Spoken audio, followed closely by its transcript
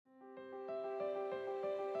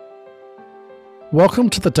Welcome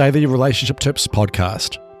to the Daily Relationship Tips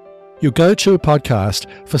Podcast, your go-to podcast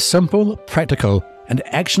for simple, practical, and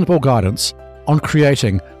actionable guidance on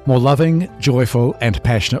creating more loving, joyful, and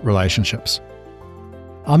passionate relationships.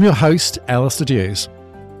 I'm your host, Alistair Dews,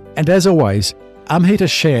 and as always, I'm here to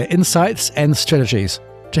share insights and strategies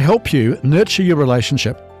to help you nurture your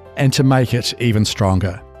relationship and to make it even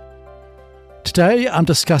stronger. Today, I'm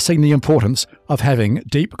discussing the importance of having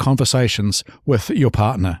deep conversations with your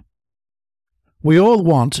partner. We all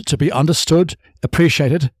want to be understood,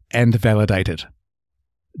 appreciated, and validated.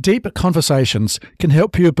 Deep conversations can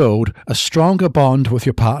help you build a stronger bond with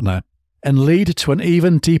your partner and lead to an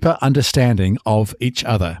even deeper understanding of each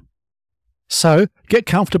other. So, get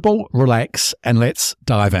comfortable, relax, and let's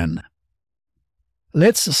dive in.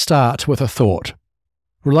 Let's start with a thought.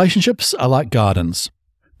 Relationships are like gardens.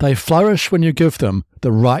 They flourish when you give them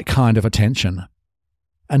the right kind of attention.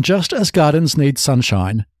 And just as gardens need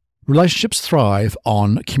sunshine, relationships thrive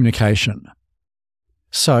on communication.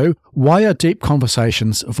 So, why are deep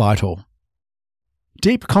conversations vital?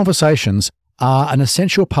 Deep conversations are an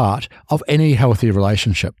essential part of any healthy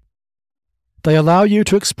relationship. They allow you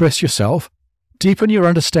to express yourself, deepen your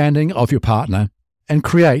understanding of your partner, and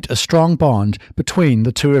create a strong bond between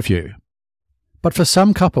the two of you. But for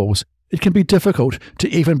some couples, it can be difficult to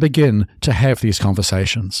even begin to have these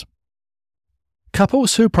conversations.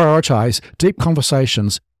 Couples who prioritize deep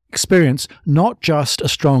conversations experience not just a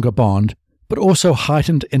stronger bond, but also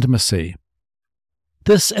heightened intimacy.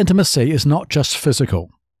 This intimacy is not just physical.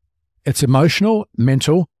 It's emotional,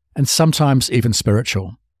 mental, and sometimes even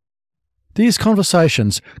spiritual. These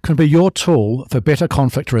conversations can be your tool for better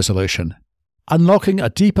conflict resolution, unlocking a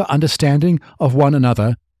deeper understanding of one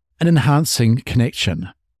another and enhancing connection.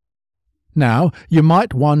 Now, you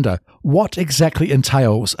might wonder what exactly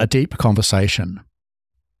entails a deep conversation.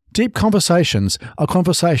 Deep conversations are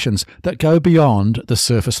conversations that go beyond the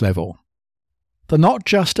surface level. They're not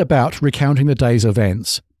just about recounting the day's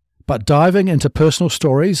events, but diving into personal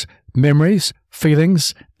stories, memories,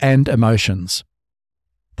 feelings, and emotions.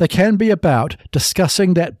 They can be about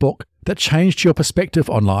discussing that book that changed your perspective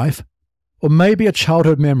on life, or maybe a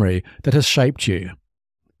childhood memory that has shaped you.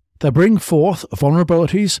 They bring forth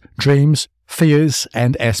vulnerabilities, dreams, fears,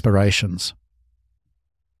 and aspirations.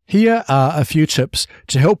 Here are a few tips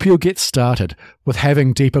to help you get started with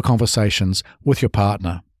having deeper conversations with your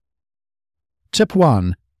partner. Tip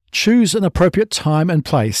 1. Choose an appropriate time and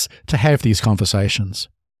place to have these conversations.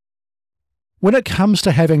 When it comes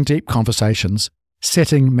to having deep conversations,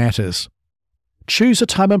 setting matters. Choose a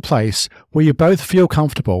time and place where you both feel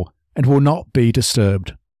comfortable and will not be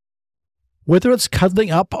disturbed. Whether it's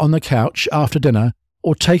cuddling up on the couch after dinner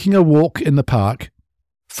or taking a walk in the park,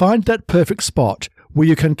 find that perfect spot where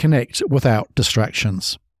you can connect without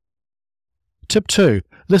distractions. Tip 2.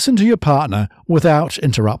 Listen to your partner without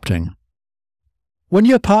interrupting. When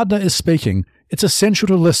your partner is speaking, it's essential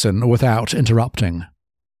to listen without interrupting.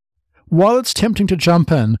 While it's tempting to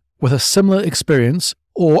jump in with a similar experience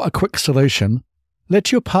or a quick solution,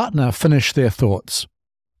 let your partner finish their thoughts.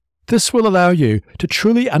 This will allow you to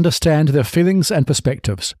truly understand their feelings and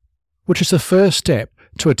perspectives, which is the first step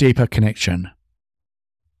to a deeper connection.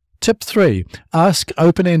 Tip 3. Ask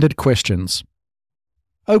open-ended questions.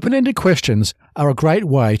 Open-ended questions are a great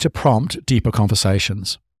way to prompt deeper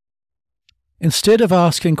conversations. Instead of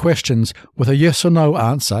asking questions with a yes or no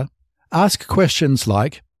answer, ask questions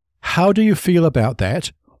like, "How do you feel about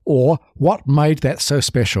that?" or "What made that so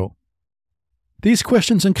special?" These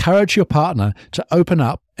questions encourage your partner to open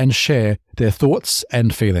up and share their thoughts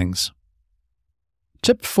and feelings.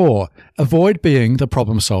 Tip 4. Avoid being the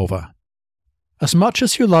problem solver. As much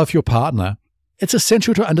as you love your partner, it's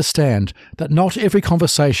essential to understand that not every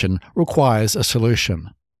conversation requires a solution.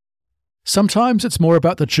 Sometimes it's more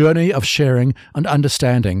about the journey of sharing and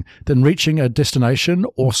understanding than reaching a destination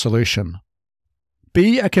or solution.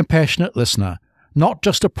 Be a compassionate listener, not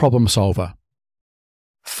just a problem solver.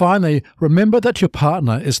 Finally, remember that your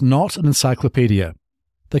partner is not an encyclopedia.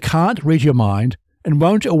 They can't read your mind and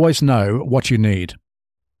won't always know what you need.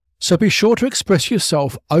 So be sure to express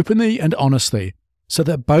yourself openly and honestly so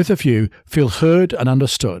that both of you feel heard and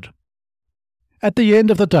understood. At the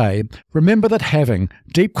end of the day, remember that having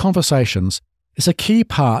deep conversations is a key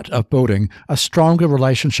part of building a stronger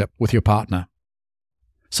relationship with your partner.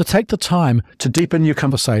 So take the time to deepen your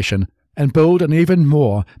conversation and build an even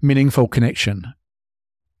more meaningful connection.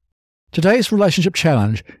 Today's relationship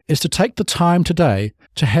challenge is to take the time today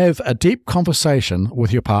to have a deep conversation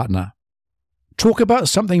with your partner. Talk about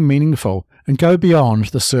something meaningful and go beyond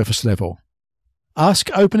the surface level. Ask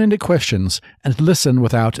open-ended questions and listen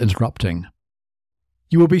without interrupting.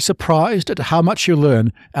 You will be surprised at how much you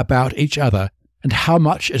learn about each other and how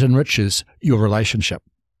much it enriches your relationship.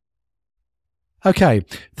 Okay,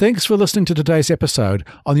 thanks for listening to today's episode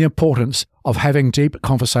on the importance of having deep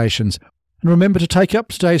conversations. And remember to take up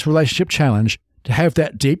today's relationship challenge to have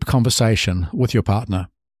that deep conversation with your partner.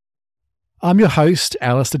 I'm your host,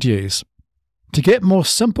 Alistair Dews. To get more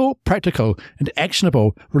simple, practical, and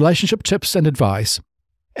actionable relationship tips and advice,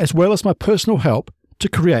 as well as my personal help to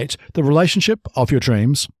create the relationship of your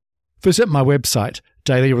dreams, visit my website,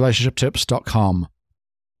 dailyrelationshiptips.com.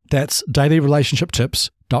 That's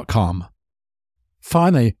dailyrelationshiptips.com.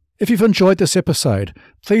 Finally, if you've enjoyed this episode,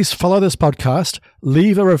 please follow this podcast,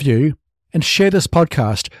 leave a review, and share this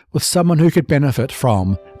podcast with someone who could benefit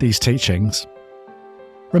from these teachings.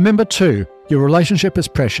 Remember too, your relationship is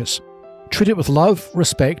precious. Treat it with love,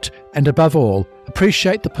 respect, and above all,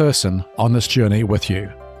 appreciate the person on this journey with you.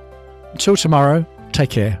 Until tomorrow,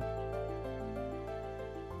 take care.